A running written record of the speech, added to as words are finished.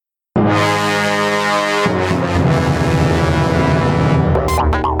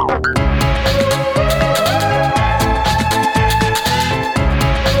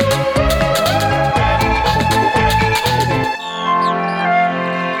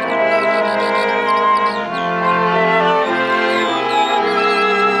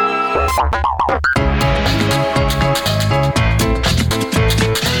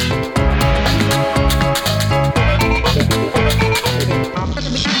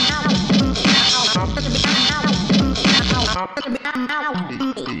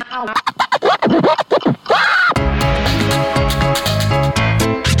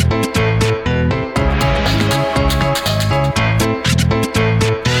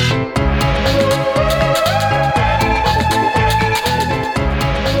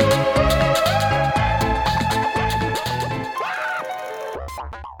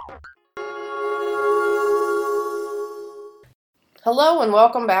Hello and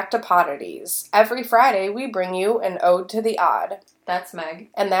welcome back to Poddities. Every Friday we bring you an ode to the odd. That's Meg.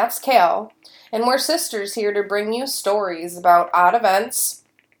 And that's Kale. And we're sisters here to bring you stories about odd events,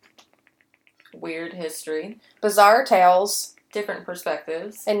 Weird history, bizarre tales, different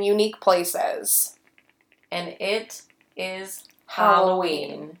perspectives, and unique places. and it is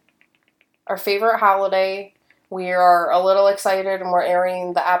Halloween. Our favorite holiday. We are a little excited and we're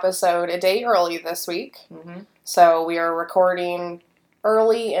airing the episode a day early this week. Mm-hmm. So we are recording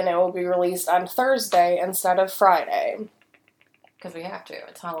early and it will be released on Thursday instead of Friday. Because we have to.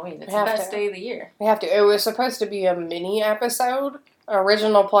 It's Halloween. It's We the have best to. day of the year. We have to. It was supposed to be a mini episode. Our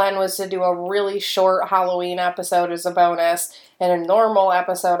original plan was to do a really short Halloween episode as a bonus and a normal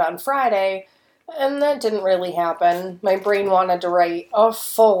episode on Friday, and that didn't really happen. My brain wanted to write a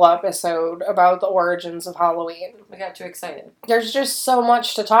full episode about the origins of Halloween. We got too excited. There's just so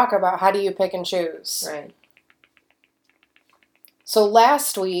much to talk about. How do you pick and choose? Right. So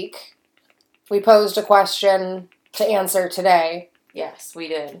last week, we posed a question to answer today. Yes, we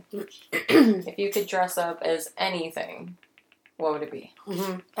did. If you could dress up as anything, what would it be?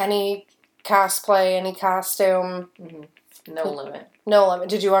 Mm-hmm. Any cosplay, any costume. Mm-hmm. No limit. No limit.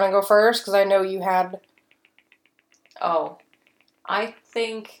 Did you want to go first? Because I know you had... Oh, I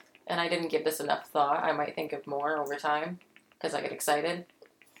think, and I didn't give this enough thought, I might think of more over time, because I get excited.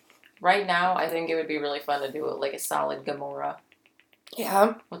 Right now, I think it would be really fun to do a solid Gamora.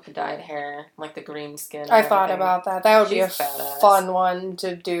 Yeah. With the dyed hair, like the green skin. I thought about that. That would be a badass. fun one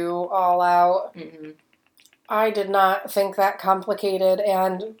to do all out. Mm-hmm. I did not think that complicated,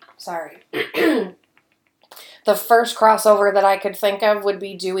 and... Sorry. The first crossover that I could think of would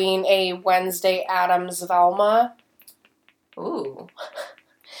be doing a Wednesday Addams Velma. Ooh.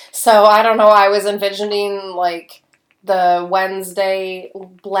 So, I don't know, I was envisioning, the Wednesday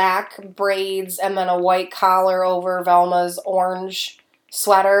black braids and then a white collar over Velma's orange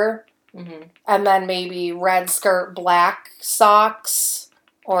sweater. Mm-hmm. And then maybe red skirt, black socks,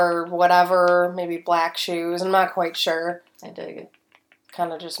 or whatever, maybe black shoes. I'm not quite sure. I dig it.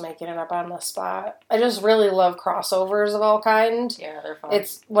 Kind of just making it up on the spot. I just really love crossovers of all kind. Yeah, they're fun.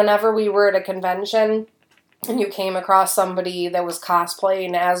 It's whenever we were at a convention and you came across somebody that was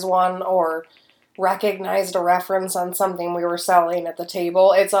cosplaying as one or recognized a reference on something we were selling at the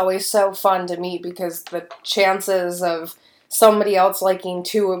table, it's always so fun to meet because the chances of somebody else liking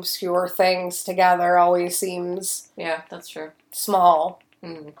two obscure things together always seems... Yeah, that's true. Small.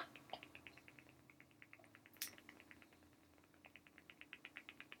 Mm.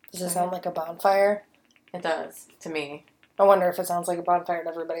 Does it sound like a bonfire? It does, to me. I wonder if it sounds like a bonfire to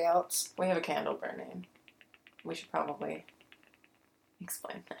everybody else. We have a candle burning. We should probably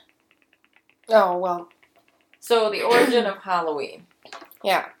explain that. Oh, well. So, the origin of Halloween.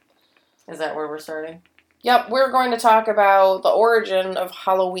 Yeah. Is that where we're starting? Yep, we're going to talk about the origin of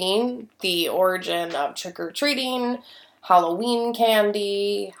Halloween, the origin of trick-or-treating, Halloween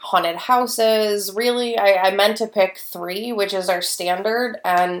candy, haunted houses. Really, I meant to pick 3, which is our standard,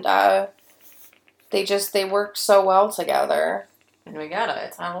 and they worked so well together. And we gotta.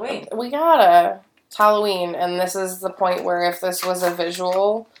 It's Halloween. It's Halloween, and this is the point where if this was a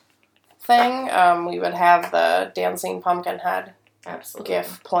visual thing, we would have the dancing pumpkin head Absolutely.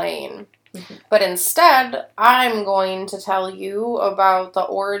 GIF playing. But instead, I'm going to tell you about the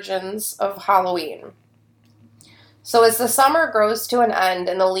origins of Halloween. So as the summer grows to an end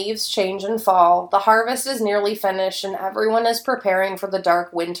and the leaves change and fall, the harvest is nearly finished and everyone is preparing for the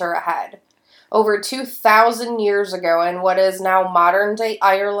dark winter ahead. Over 2,000 years ago in what is now modern-day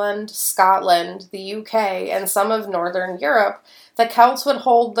Ireland, Scotland, the UK, and some of Northern Europe, the Celts would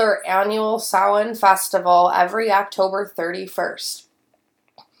hold their annual Samhain festival every October 31st.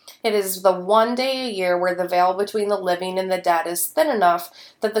 It is the one day a year where the veil between the living and the dead is thin enough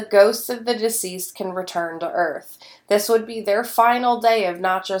that the ghosts of the deceased can return to Earth. This would be their final day of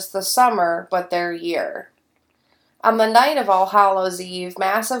not just the summer, but their year. On the night of All Hallows' Eve,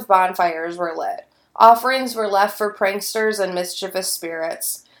 massive bonfires were lit. Offerings were left for pranksters and mischievous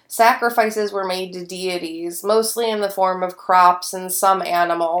spirits. Sacrifices were made to deities, mostly in the form of crops and some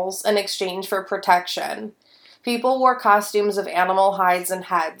animals, in exchange for protection. People wore costumes of animal hides and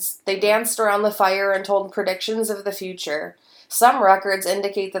heads. They danced around the fire and told predictions of the future. Some records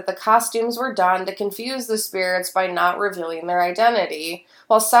indicate that the costumes were done to confuse the spirits by not revealing their identity,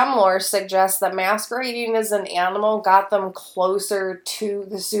 while some lore suggests that masquerading as an animal got them closer to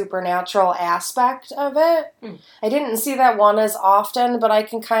the supernatural aspect of it. I didn't see that one as often, but I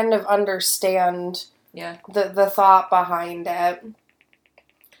can kind of understand the thought behind it.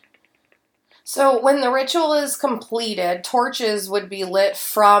 So when the ritual is completed, torches would be lit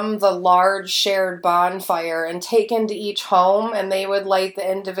from the large shared bonfire and taken to each home, and they would light the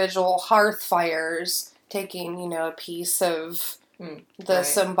individual hearth fires, taking, a piece of the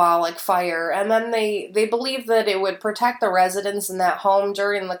symbolic fire. And then they believed that it would protect the residents in that home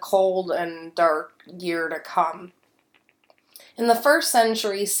during the cold and dark year to come. In the 1st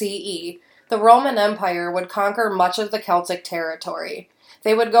century CE, the Roman Empire would conquer much of the Celtic territory.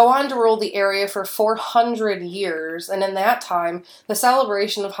 They would go on to rule the area for 400 years, and in that time, the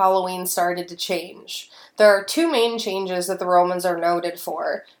celebration of Halloween started to change. There are 2 main changes that the Romans are noted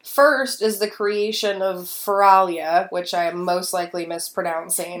for. First is the creation of Feralia, which I am most likely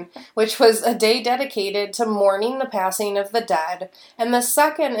mispronouncing, which was a day dedicated to mourning the passing of the dead, and the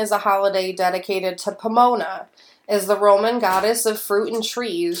second is a holiday dedicated to Pomona. As the Roman goddess of fruit and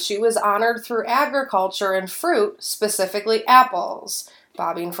trees, she was honored through agriculture and fruit, specifically apples.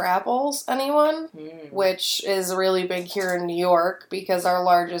 Bobbing for apples, anyone? Which is really big here in New York because our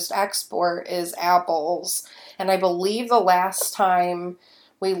largest export is apples. And I believe the last time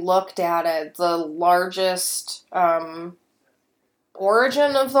we looked at it, the largest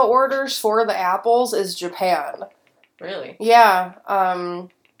origin of the orders for the apples is Japan. Really? Yeah.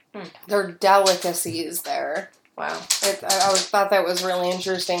 They're delicacies there. Wow. I thought that was really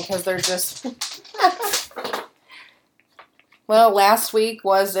interesting because they're just... Well, last week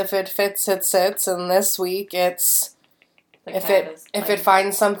was if it fits, it sits, and this week it's if it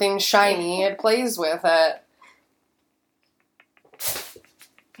finds something shiny, it plays with it.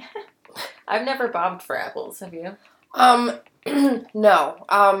 I've never bobbed for apples, have you? No.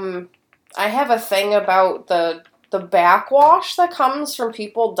 I have a thing about the backwash that comes from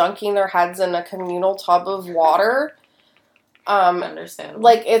people dunking their heads in a communal tub of water. Understandable.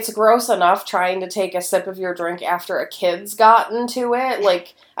 Like, it's gross enough trying to take a sip of your drink after a kid's gotten to it.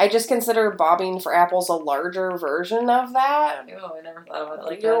 Like, I just consider bobbing for apples a larger version of that. Oh, I never thought about it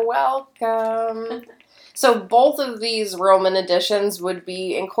like You're welcome. So both of these Roman additions would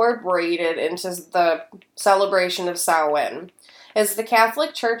be incorporated into the celebration of Samhain. As the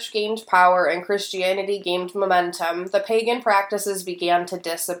Catholic Church gained power and Christianity gained momentum, the pagan practices began to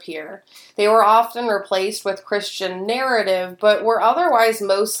disappear. They were often replaced with Christian narrative, but were otherwise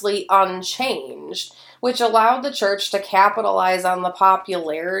mostly unchanged, which allowed the church to capitalize on the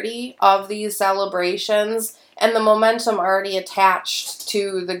popularity of these celebrations and the momentum already attached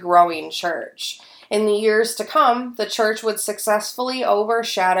to the growing church. In the years to come, the church would successfully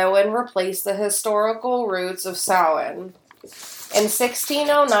overshadow and replace the historical roots of Samhain. In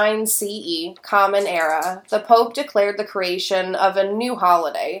 1609 CE, Common Era, the Pope declared the creation of a new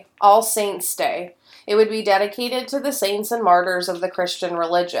holiday, All Saints' Day. It would be dedicated to the saints and martyrs of the Christian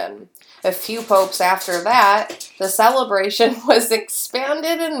religion. A few popes after that, the celebration was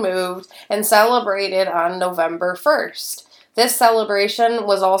expanded and moved and celebrated on November 1st. This celebration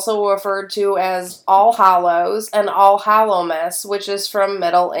was also referred to as All Hallows and All Hallowmas, which is from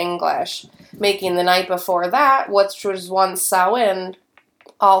Middle English, making the night before that, which was once Samhain,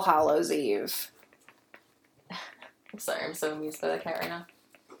 All Hallows Eve. I'm sorry, I'm so amused by that cat right now.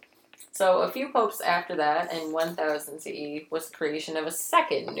 So, a few popes after that, in 1000 CE, was the creation of a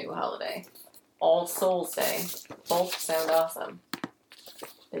second new holiday, All Souls' Day. Both sound awesome.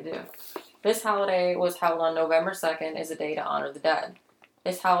 They do. This holiday was held on November 2nd as a day to honor the dead.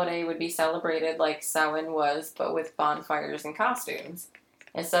 This holiday would be celebrated like Samhain was, but with bonfires and costumes.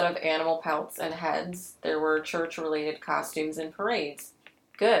 Instead of animal pelts and heads, there were church-related costumes and parades.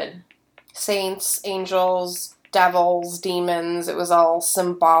 Good. Saints, angels, devils, demons, it was all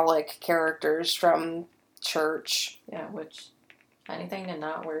symbolic characters from church. Yeah, which, anything to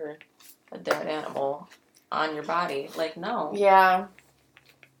not wear a dead animal on your body, like, no. Yeah.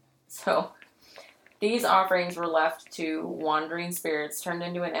 So, these offerings were left to wandering spirits, turned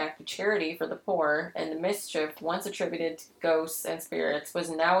into an act of charity for the poor, and the mischief, once attributed to ghosts and spirits, was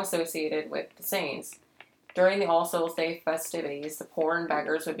now associated with the saints. During the All Souls' Day festivities, the poor and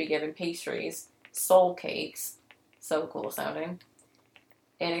beggars would be given pastries, soul cakes, so cool sounding,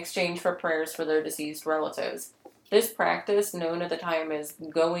 in exchange for prayers for their deceased relatives. This practice, known at the time as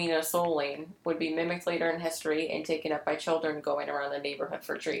going a-souling, would be mimicked later in history and taken up by children going around the neighborhood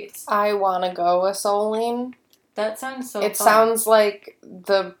for treats. I want to go a-souling. That sounds so It fun. sounds like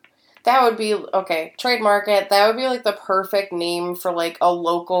that would be, okay, trademark it. That would be like the perfect name for like a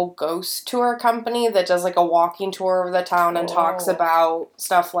local ghost tour company that does like a walking tour of the town and talks Oh. about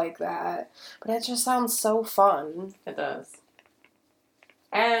stuff like that. But it just sounds so fun. It does.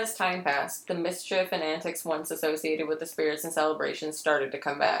 As time passed, the mischief and antics once associated with the spirits and celebrations started to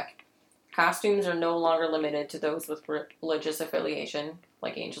come back. Costumes are no longer limited to those with religious affiliation,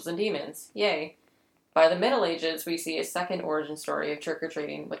 like angels and demons. Yay. By the Middle Ages, we see a second origin story of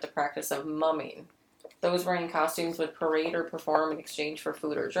trick-or-treating with the practice of mumming. Those wearing costumes would parade or perform in exchange for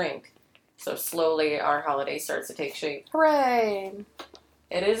food or drink. So slowly, our holiday starts to take shape. Hooray!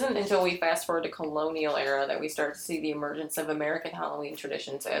 It isn't until we fast forward to colonial era that we start to see the emergence of American Halloween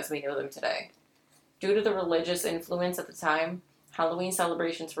traditions as we know them today. Due to the religious influence at the time, Halloween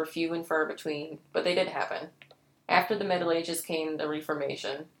celebrations were few and far between, but they did happen. After the Middle Ages came the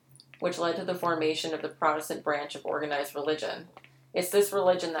Reformation, which led to the formation of the Protestant branch of organized religion. It's this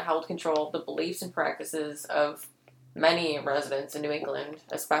religion that held control of the beliefs and practices of many residents in New England,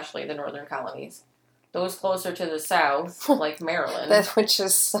 especially the northern colonies. Those closer to the south, like Maryland. Which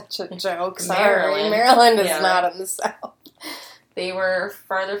is such a joke. Sorry. Maryland is Yeah, not right. in the South. They were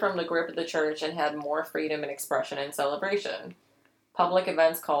farther from the grip of the church and had more freedom and expression and celebration. Public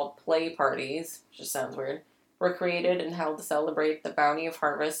events called play parties, which just sounds weird, were created and held to celebrate the bounty of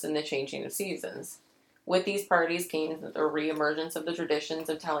harvest and the changing of seasons. With these parties came the reemergence of the traditions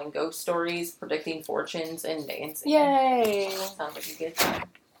of telling ghost stories, predicting fortunes, and dancing. Yay! Sounds like a good time.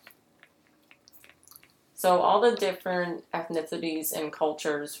 So all the different ethnicities and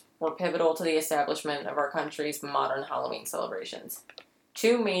cultures were pivotal to the establishment of our country's modern Halloween celebrations.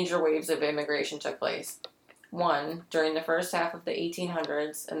 Two major waves of immigration took place. One, during the first half of the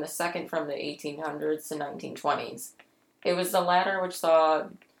 1800s, and the second from the 1800s to 1920s. It was the latter which saw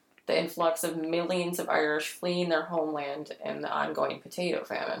the influx of millions of Irish fleeing their homeland and the ongoing potato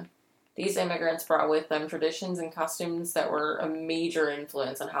famine. These immigrants brought with them traditions and customs that were a major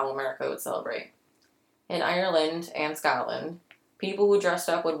influence on how America would celebrate. In Ireland and Scotland, people who dressed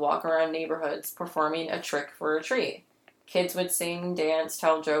up would walk around neighborhoods performing a trick for a treat. Kids would sing, dance,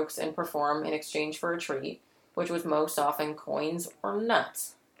 tell jokes, and perform in exchange for a treat, which was most often coins or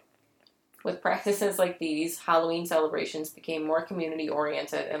nuts. With practices like these, Halloween celebrations became more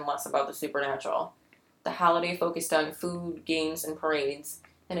community-oriented and less about the supernatural. The holiday focused on food, games, and parades,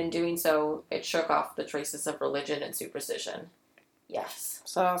 and in doing so, it shook off the traces of religion and superstition. Yes.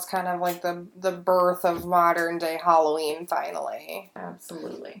 So it's kind of like the birth of modern day Halloween, finally.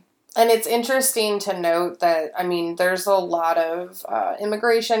 Absolutely. And it's interesting to note that, I mean, there's a lot of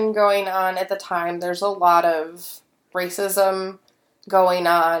immigration going on at the time. There's a lot of racism going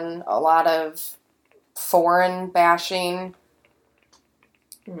on, a lot of foreign bashing.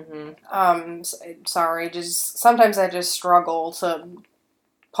 Mm-hmm. Sorry, just sometimes I just struggle to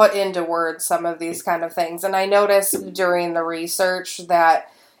put into words some of these kind of things. And I noticed during the research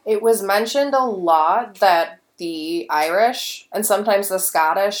that it was mentioned a lot that the Irish and sometimes the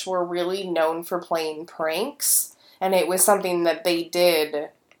Scottish were really known for playing pranks. And it was something that they did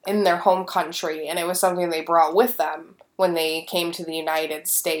in their home country. And it was something they brought with them when they came to the United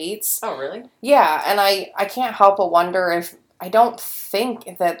States. Oh, really? Yeah, and I can't help but wonder if, I don't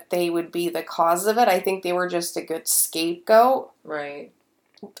think that they would be the cause of it. I think they were just a good scapegoat. Right.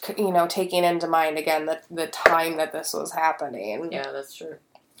 You know, taking into mind, again, the time that this was happening. Yeah, that's true.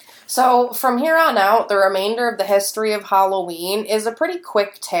 So, from here on out, the remainder of the history of Halloween is a pretty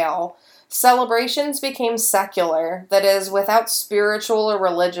quick tale. Celebrations became secular, that is, without spiritual or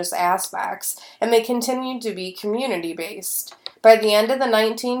religious aspects, and they continued to be community-based. By the end of the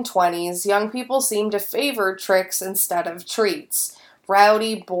 1920s, young people seemed to favor tricks instead of treats.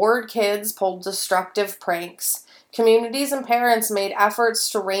 Rowdy, bored kids pulled destructive pranks. Communities and parents made efforts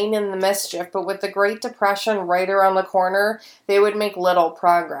to rein in the mischief, but with the Great Depression right around the corner, they would make little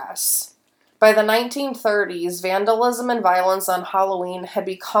progress. By the 1930s, vandalism and violence on Halloween had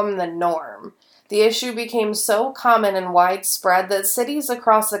become the norm. The issue became so common and widespread that cities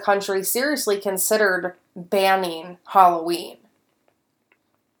across the country seriously considered banning Halloween.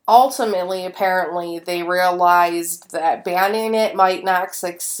 Ultimately, apparently, they realized that banning it might not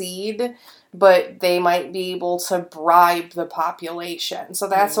succeed, but they might be able to bribe the population. So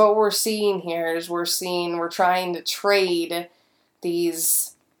that's what we're seeing here, is we're trying to trade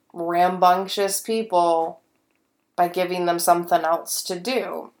these rambunctious people by giving them something else to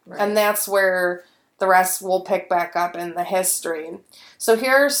do. Right. And that's where the rest will pick back up in the history. So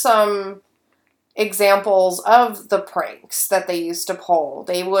here are some examples of the pranks that they used to pull.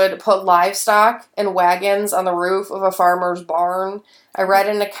 They would put livestock and wagons on the roof of a farmer's barn. I read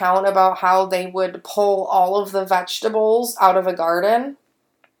an account about how they would pull all of the vegetables out of a garden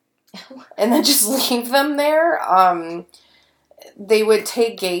and then just leave them there. They would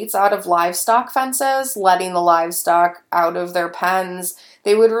take gates out of livestock fences, letting the livestock out of their pens.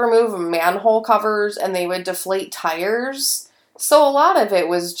 They would remove manhole covers and they would deflate tires. So a lot of it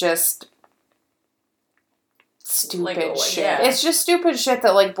was just stupid shit. Yeah. It's just stupid shit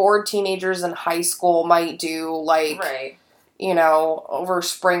that, like, bored teenagers in high school might do, like, right. You know, over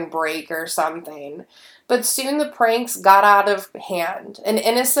spring break or something. But soon the pranks got out of hand, and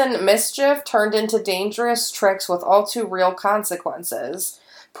innocent mischief turned into dangerous tricks with all too real consequences.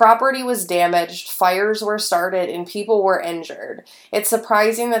 Property was damaged, fires were started, and people were injured. It's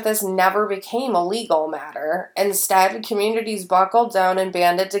surprising that this never became a legal matter. Instead, communities buckled down and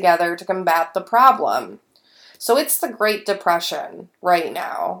banded together to combat the problem. So it's the Great Depression right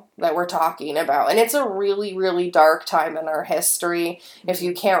now that we're talking about. And it's a really, really dark time in our history if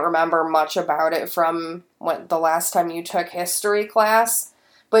you can't remember much about it from the last time you took history class.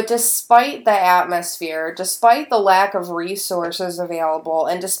 But despite the atmosphere, despite the lack of resources available,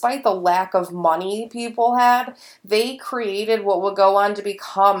 and despite the lack of money people had, they created what would go on to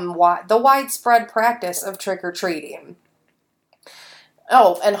become the widespread practice of trick-or-treating.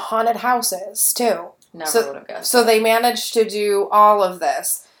 Oh, and haunted houses, too. Never would have guessed. So they managed to do all of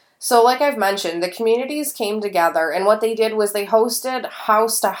this. So like I've mentioned, the communities came together, and what they did was they hosted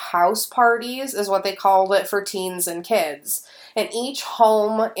house-to-house parties, is what they called it, for teens and kids. And each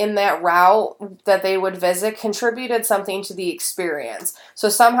home in that route that they would visit contributed something to the experience. So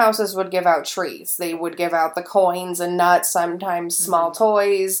some houses would give out treats. They would give out the coins and nuts, sometimes small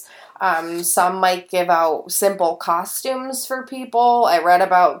toys. Some might give out simple costumes for people. I read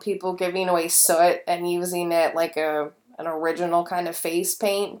about people giving away soot and using it like an original kind of face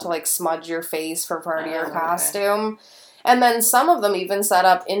paint to, like, smudge your face for part of your costume. Okay. And then some of them even set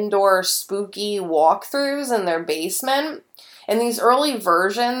up indoor spooky walkthroughs in their basement. And these early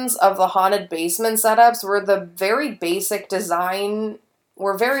versions of the haunted basement setups were very basic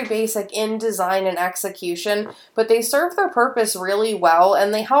in design and execution, but they served their purpose really well,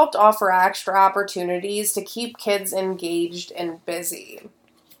 and they helped offer extra opportunities to keep kids engaged and busy.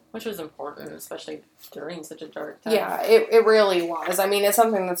 Which was important, especially during such a dark time. Yeah, it really was. I mean, it's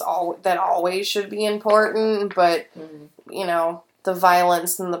something that always should be important, but, you know, the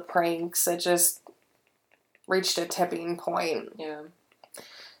violence and the pranks, it just reached a tipping point. Yeah.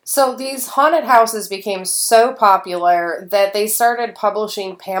 So these haunted houses became so popular that they started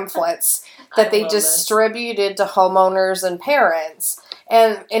publishing pamphlets that they distributed to homeowners and parents.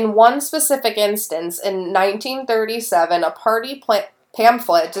 And in one specific instance, in 1937, a party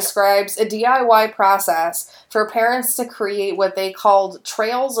pamphlet describes a DIY process for parents to create what they called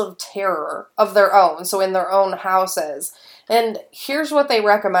trails of terror of their own, so in their own houses. And here's what they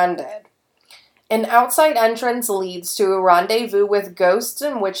recommended. An outside entrance leads to a rendezvous with ghosts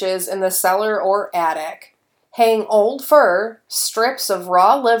and witches in the cellar or attic. Hang old fur, strips of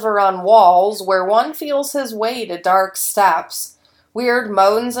raw liver on walls where one feels his way to dark steps. Weird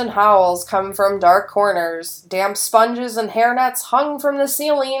moans and howls come from dark corners. Damp sponges and hairnets hung from the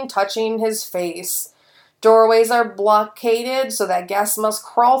ceiling, touching his face. Doorways are blockaded so that guests must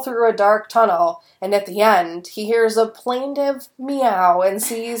crawl through a dark tunnel, and at the end, he hears a plaintive meow and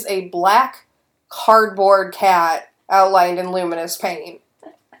sees a black cardboard cat outlined in luminous paint.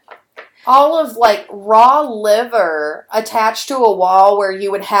 All of, like, raw liver attached to a wall where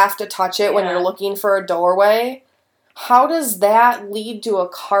you would have to touch it when you're looking for a doorway. How does that lead to a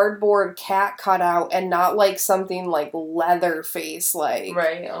cardboard cat cutout and not, like, something like Leatherface-like?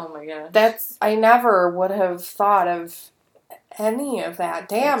 Right, oh my gosh. I never would have thought of any of that.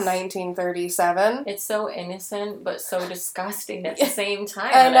 Damn, 1937. It's so innocent, but so disgusting at the same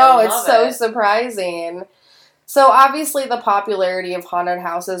time. I know, it's so surprising. So obviously the popularity of haunted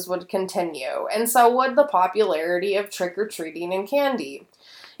houses would continue, and so would the popularity of trick-or-treating and candy.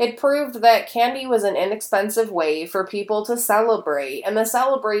 It proved that candy was an inexpensive way for people to celebrate, and the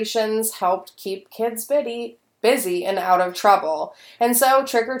celebrations helped keep kids busy and out of trouble, and so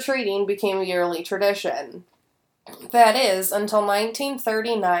trick-or-treating became a yearly tradition. That is, until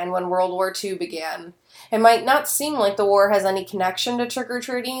 1939 when World War II began. It might not seem like the war has any connection to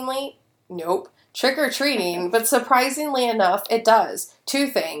trick-or-treating, Nope. Trick-or-treating, but surprisingly enough, it does. Two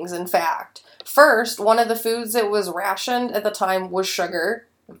things, in fact. First, one of the foods that was rationed at the time was sugar.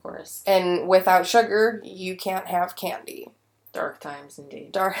 Of course. And without sugar, you can't have candy. Dark times,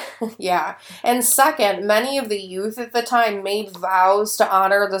 indeed. Yeah. And second, many of the youth at the time made vows to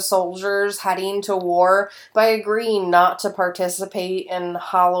honor the soldiers heading to war by agreeing not to participate in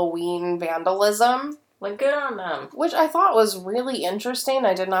Halloween vandalism. Like, good on them. Which I thought was really interesting.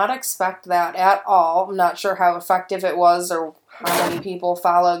 I did not expect that at all. I'm not sure how effective it was or how many people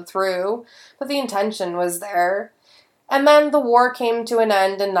followed through, but the intention was there. And then the war came to an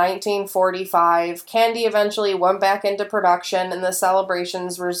end in 1945. Candy eventually went back into production and the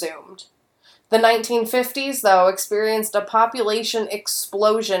celebrations resumed. The 1950s, though, experienced a population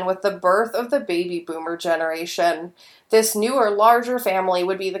explosion with the birth of the baby boomer generation. This newer, larger family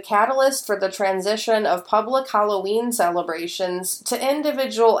would be the catalyst for the transition of public Halloween celebrations to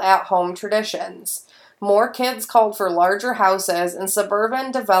individual at-home traditions. More kids called for larger houses, and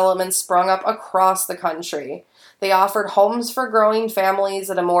suburban development sprung up across the country. They offered homes for growing families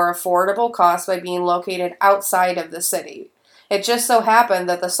at a more affordable cost by being located outside of the city. It just so happened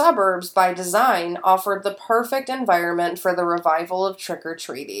that the suburbs, by design, offered the perfect environment for the revival of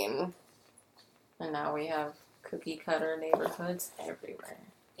trick-or-treating. And now we have cookie-cutter neighborhoods everywhere.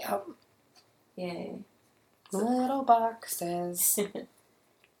 Yep. Yay. Little boxes.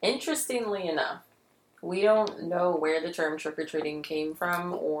 Interestingly enough, we don't know where the term trick-or-treating came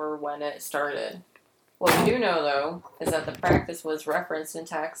from or when it started. What we do know, though, is that the practice was referenced in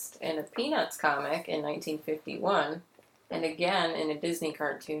text in a Peanuts comic in 1951, and again in a Disney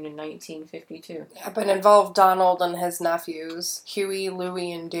cartoon in 1952. Yeah, but involved Donald and his nephews, Huey,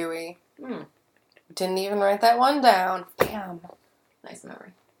 Louie, and Dewey. Didn't even write that one down. Damn. Nice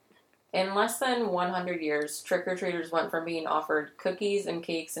memory. In less than 100 years, trick-or-treaters went from being offered cookies and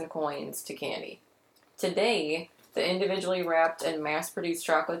cakes and coins to candy. Today, the individually wrapped and mass-produced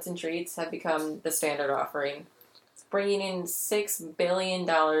chocolates and treats have become the standard offering, bringing in $6 billion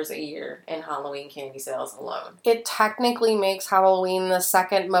a year in Halloween candy sales alone. It technically makes Halloween the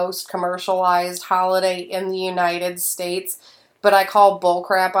second most commercialized holiday in the United States, but I call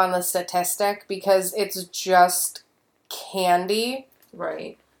bullcrap on the statistic because it's just candy.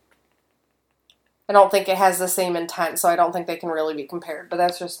 Right. I don't think it has the same intent, so I don't think they can really be compared, but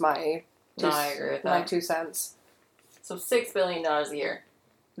that's just my I agree with that. my 2 cents. So $6 billion a year.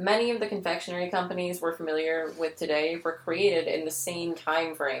 Many of the confectionery companies we're familiar with today were created in the same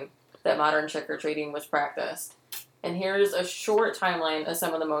time frame that modern trick-or-treating was practiced. And here's a short timeline of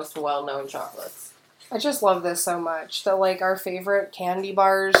some of the most well-known chocolates. I just love this so much that, like, our favorite candy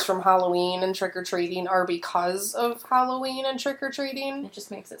bars from Halloween and trick-or-treating are because of Halloween and trick-or-treating. It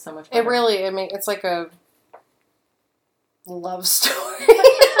just makes it so much better. It really, it's like a love story.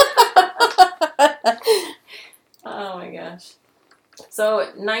 Oh my gosh. So,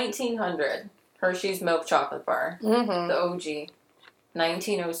 1900, Hershey's Milk Chocolate Bar. Mm-hmm. The OG.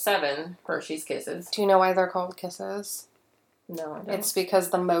 1907, Hershey's Kisses. Do you know why they're called kisses? No, I don't. It's because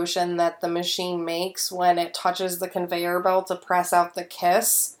the motion that the machine makes when it touches the conveyor belt to press out the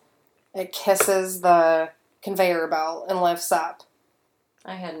kiss, it kisses the conveyor belt and lifts up.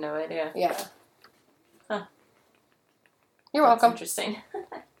 I had no idea. Yeah. Huh. You're That's welcome. Interesting.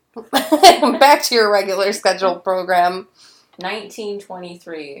 Back to your regular scheduled program.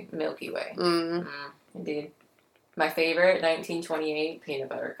 1923, Milky Way. Indeed. My favorite, 1928, Peanut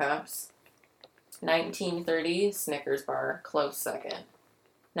Butter Cups. 1930, Snickers bar, close second.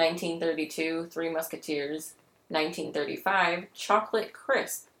 1932, Three Musketeers. 1935, Chocolate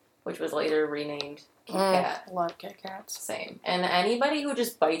Crisp, which was later renamed Kit Kat. Love Kit Kats. Same. And anybody who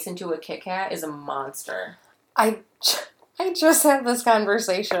just bites into a Kit Kat is a monster. I just had this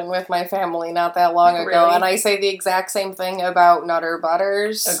conversation with my family not that long ago, Really? and I say the exact same thing about Nutter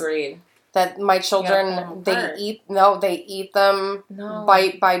Butters. Agreed. That my children, they eat them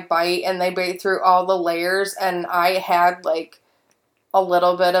bite by bite, and they bite through all the layers, and I had, like, a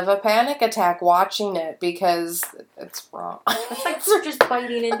little bit of a panic attack watching it because it's wrong. It's like they're just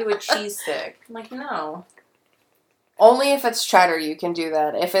biting into a cheese stick. I'm like, no. Only if it's cheddar you can do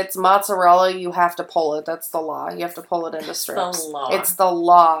that. If it's mozzarella, you have to pull it. That's the law. You have to pull it into strips. It's the law. It's the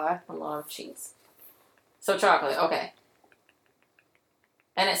law. The law of cheese. So chocolate, okay.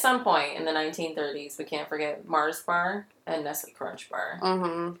 And at some point in the 1930s, we can't forget Mars Bar and Nestle Crunch Bar.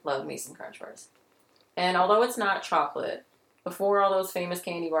 Mm-hmm. Love me some Crunch Bars. And although it's not chocolate, before all those famous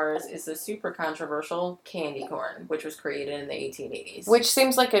candy bars is the super controversial candy corn, which was created in the 1880s. Which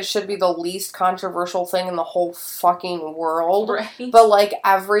seems like it should be the least controversial thing in the whole fucking world. Right. But, like,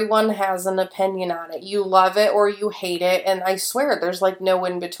 everyone has an opinion on it. You love it or you hate it, and I swear there's, like, no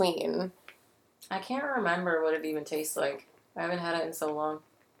in between. I can't remember what it even tastes like. I haven't had it in so long.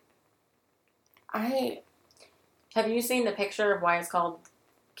 Have you seen the picture of why it's called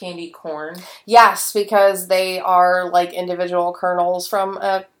candy corn. Yes, because they are like individual kernels from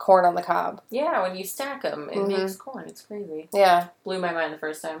a corn on the cob. Yeah, when you stack them, it makes corn. It's crazy. Yeah. Blew my mind the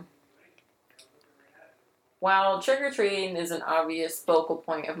first time. While trick-or-treating is an obvious focal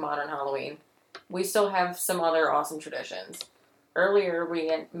point of modern Halloween, we still have some other awesome traditions. Earlier, we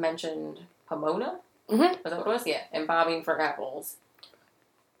had mentioned Pomona? Mm-hmm. Was that what it was? Yeah, and bobbing for apples.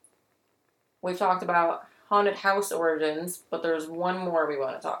 We've talked about haunted house origins, but there's one more we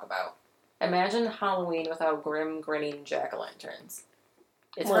want to talk about. Imagine Halloween without grim, grinning jack-o'-lanterns.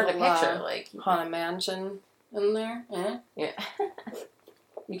 It's hard to picture, like... Haunted Mansion in there. Yeah.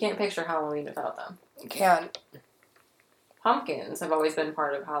 You can't picture Halloween without them. You can't. Pumpkins have always been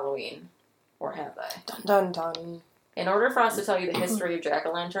part of Halloween. Or have they? Dun, dun, dun. In order for us to tell you the history of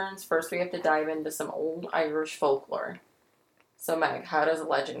jack-o'-lanterns, first we have to dive into some old Irish folklore. So, Meg, how does the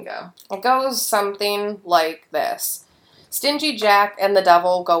legend go? It goes something like this. Stingy Jack and the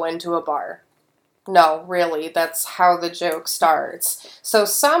devil go into a bar. No, really, that's how the joke starts. So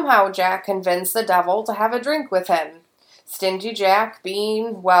somehow Jack convinced the devil to have a drink with him. Stingy Jack,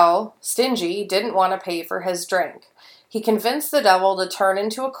 being, well, stingy, didn't want to pay for his drink. He convinced the devil to turn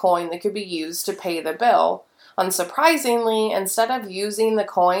into a coin that could be used to pay the bill. Unsurprisingly, instead of using the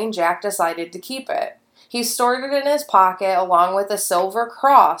coin, Jack decided to keep it. He stored it in his pocket along with a silver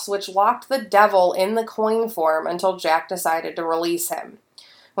cross, which locked the devil in the coin form until Jack decided to release him.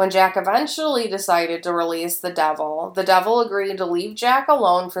 When Jack eventually decided to release the devil agreed to leave Jack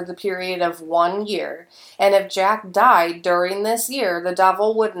alone for the period of 1 year, and if Jack died during this year, the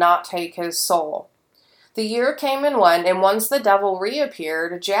devil would not take his soul. The year came and went, and once the devil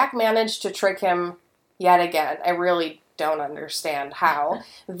reappeared, Jack managed to trick him yet again. I really don't understand how.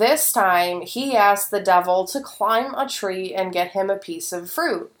 This time, he asked the devil to climb a tree and get him a piece of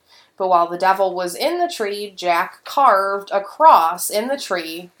fruit. But while the devil was in the tree, Jack carved a cross in the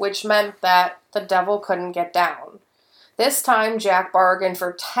tree, which meant that the devil couldn't get down. This time, Jack bargained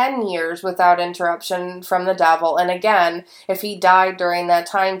for 10 years without interruption from the devil, and again, if he died during that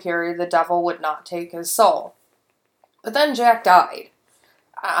time period, the devil would not take his soul. But then Jack died.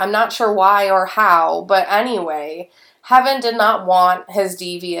 I'm not sure why or how, but anyway, heaven did not want his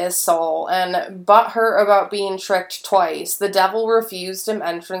devious soul, and butthurt about being tricked twice, the devil refused him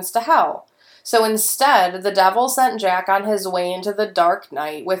entrance to hell. So instead, the devil sent Jack on his way into the dark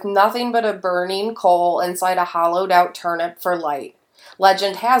night with nothing but a burning coal inside a hollowed-out turnip for light.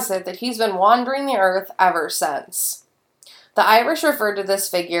 Legend has it that he's been wandering the earth ever since. The Irish referred to this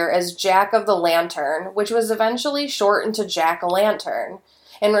figure as Jack of the Lantern, which was eventually shortened to Jack-o'-lantern.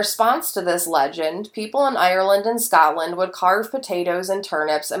 In response to this legend, people in Ireland and Scotland would carve potatoes and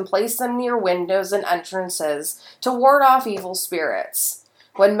turnips and place them near windows and entrances to ward off evil spirits.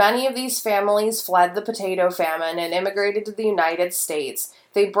 When many of these families fled the potato famine and immigrated to the United States,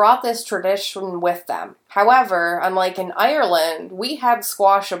 they brought this tradition with them. However, unlike in Ireland, we had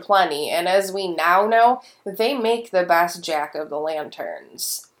squash aplenty, and as we now know, they make the best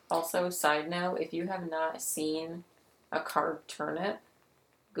jack-o'-lanterns. Also, side note, if you have not seen a carved turnip,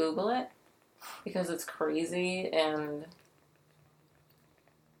 Google it, because it's crazy, and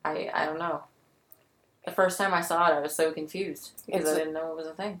I don't know. The first time I saw it, I was so confused, because I didn't know it was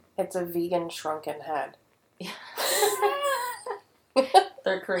a thing. It's a vegan shrunken head.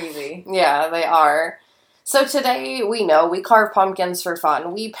 They're crazy. Yeah, they are. So today, we know, we carve pumpkins for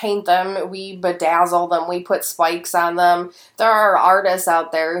fun. We paint them, we bedazzle them, we put spikes on them. There are artists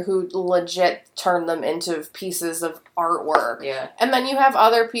out there who legit turn them into pieces of artwork. Yeah. And then you have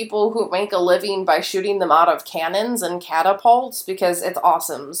other people who make a living by shooting them out of cannons and catapults because it's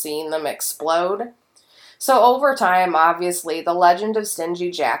awesome seeing them explode. So over time, obviously, the legend of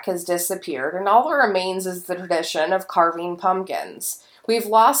Stingy Jack has disappeared, and all that remains is the tradition of carving pumpkins. We've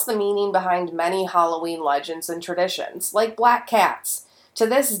lost the meaning behind many Halloween legends and traditions, like black cats. To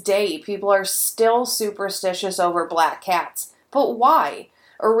this day, people are still superstitious over black cats. But why?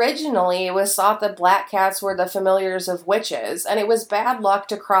 Originally, it was thought that black cats were the familiars of witches, and it was bad luck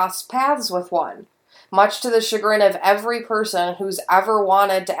to cross paths with one. Much to the chagrin of every person who's ever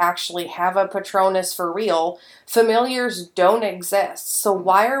wanted to actually have a Patronus for real, familiars don't exist, so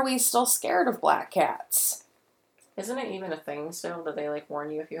why are we still scared of black cats? Isn't it even a thing still that they,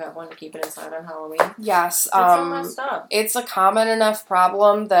 warn you if you have one to keep it inside on Halloween? Yes. That's so messed up. It's a common enough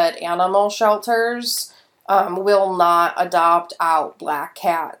problem that animal shelters will not adopt out black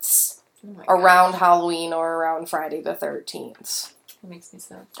cats around Halloween or around Friday the 13th. It makes me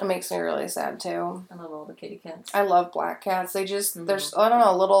sad. It makes me really sad, too. I love all the kitty cats. I love black cats. They just, they're, I don't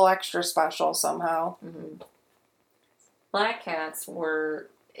know, a little extra special somehow. Mm-hmm. Black cats were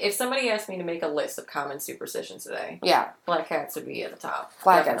if somebody asked me to make a list of common superstitions today, Yeah. black cats would be at the top.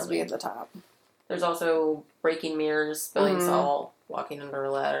 Black cats would be at the top. There's also breaking mirrors, spilling salt, walking under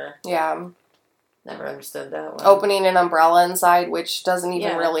a ladder. Yeah. Never understood that one. Opening an umbrella inside, which doesn't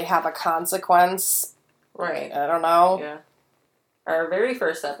even really have a consequence. Right. I don't know. Yeah. Our very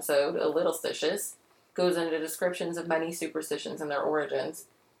first episode, A Little Stitious, goes into descriptions of many superstitions and their origins.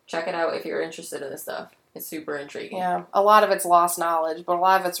 Check it out if you're interested in this stuff. It's super intriguing. Yeah. A lot of it's lost knowledge, but a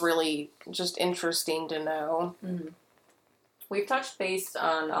lot of it's really just interesting to know. Mm-hmm. We've touched base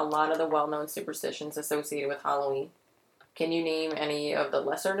on a lot of the well-known superstitions associated with Halloween. Can you name any of the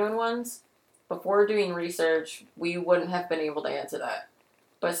lesser-known ones? Before doing research, we wouldn't have been able to answer that.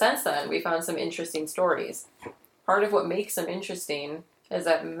 But since then, we found some interesting stories. Part of what makes them interesting is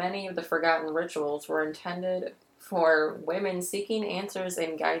that many of the forgotten rituals were intended for women seeking answers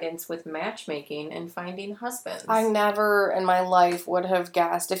and guidance with matchmaking and finding husbands. I never in my life would have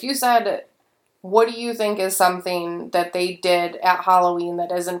guessed. If you said, what do you think is something that they did at Halloween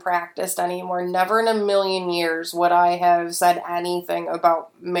that isn't practiced anymore? Never in a million years would I have said anything about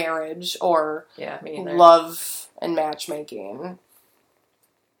marriage or love and matchmaking.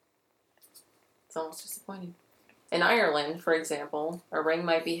 It's almost disappointing. In Ireland, for example, a ring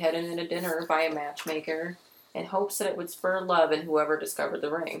might be hidden in a dinner by a matchmaker in hopes that it would spur love in whoever discovered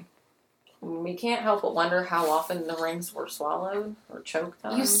the ring. We can't help but wonder how often the rings were swallowed or choked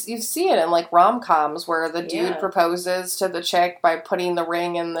on. You see it in, like, rom-coms where the dude proposes to the chick by putting the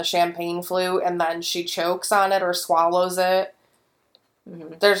ring in the champagne flute and then she chokes on it or swallows it.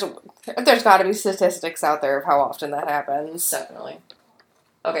 Mm-hmm. There's got to be statistics out there of how often that happens. Definitely.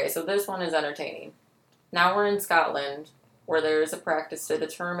 Okay, so this one is entertaining. Now we're in Scotland, where there is a practice to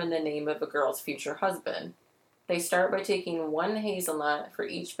determine the name of a girl's future husband. They start by taking one hazelnut for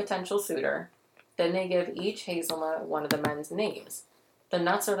each potential suitor. Then they give each hazelnut one of the men's names. The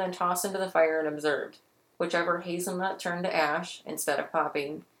nuts are then tossed into the fire and observed. Whichever hazelnut turned to ash instead of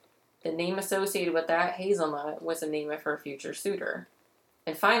popping, the name associated with that hazelnut was the name of her future suitor.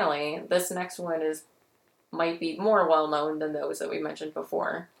 And finally, this next one might be more well-known than those that we mentioned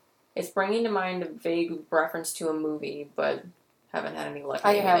before. It's bringing to mind a vague reference to a movie, but haven't had any luck.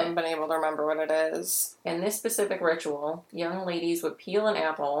 I haven't been able to remember what it is. In this specific ritual, young ladies would peel an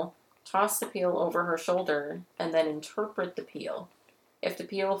apple, toss the peel over her shoulder, and then interpret the peel. If the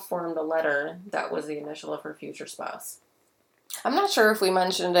peel formed a letter, that was the initial of her future spouse. I'm not sure if we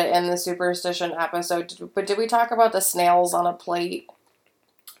mentioned it in the superstition episode, but did we talk about the snails on a plate?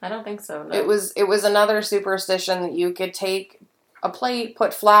 I don't think so, no. It was another superstition that you could take a plate,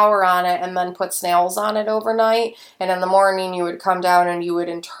 put flour on it, and then put snails on it overnight. And in the morning, you would come down and you would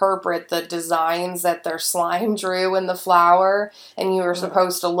interpret the designs that their slime drew in the flour. And you were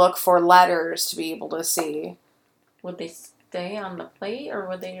supposed to look for letters to be able to see. Would they stay on the plate, or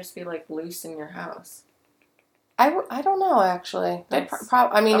would they just be, like, loose in your house? I don't know, actually. It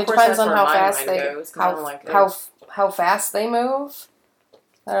depends on how fast how fast they move.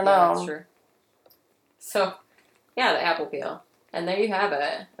 I don't know. Yeah, that's true. So, yeah, the apple peel. And there you have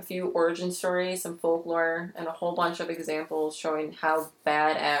it. A few origin stories, some folklore, and a whole bunch of examples showing how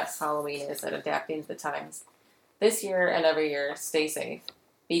badass Halloween is at adapting to the times. This year and every year, stay safe.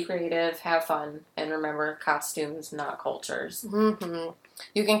 Be creative, have fun, and remember, costumes, not cultures. Mm-hmm.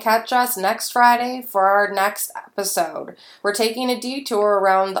 You can catch us next Friday for our next episode. We're taking a detour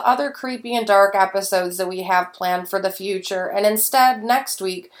around the other creepy and dark episodes that we have planned for the future, and instead, next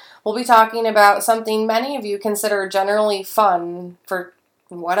week, we'll be talking about something many of you consider generally fun, for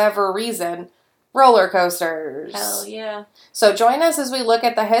whatever reason, roller coasters. Hell yeah. So join us as we look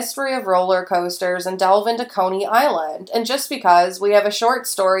at the history of roller coasters and delve into Coney Island. And just because, we have a short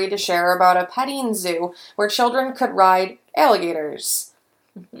story to share about a petting zoo where children could ride alligators.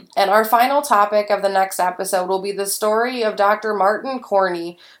 And our final topic of the next episode will be the story of Dr. Martin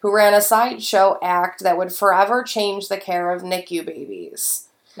Corney, who ran a sideshow act that would forever change the care of NICU babies.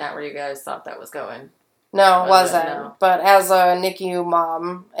 Not where you guys thought that was going. No, it wasn't. No. But as a NICU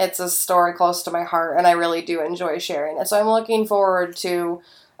mom, it's a story close to my heart, and I really do enjoy sharing it. So I'm looking forward to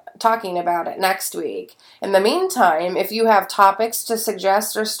talking about it next week. In the meantime, if you have topics to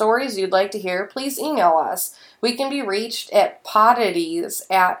suggest or stories you'd like to hear, please email us. We can be reached at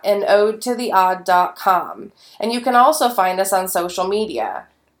poddities@anodetotheodd.com. And you can also find us on social media.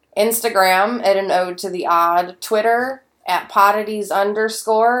 Instagram at @anodeToTheOdd, Twitter at poddities_,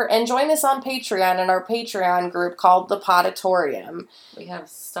 and join us on Patreon in our Patreon group called The Podatorium. We have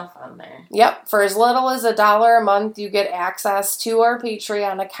stuff on there. Yep, for as little as $1 a month, you get access to our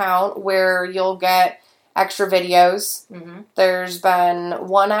Patreon account where you'll get extra videos. Mm-hmm. There's been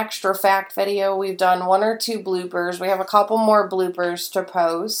one extra fact video. We've done 1 or 2 bloopers. We have a couple more bloopers to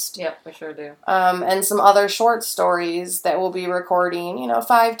post. Yep, we sure do. And some other short stories that we'll be recording,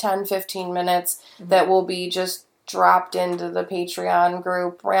 5, 10, 15 minutes that will be just dropped into the Patreon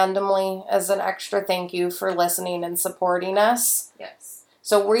group randomly as an extra thank you for listening and supporting us. Yes.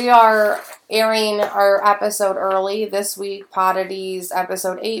 So we are airing our episode early this week. Poddities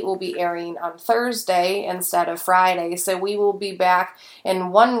episode 8 will be airing on Thursday instead of Friday. So we will be back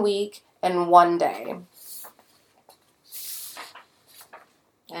in 1 week and 1 day.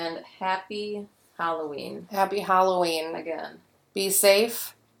 And happy Halloween. Happy Halloween. Again. Be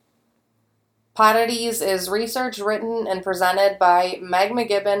safe. Poddities is researched, written, and presented by Meg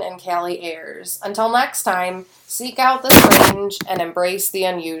McGibbon and Callie Ayers. Until next time, seek out the strange and embrace the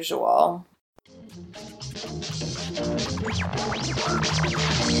unusual.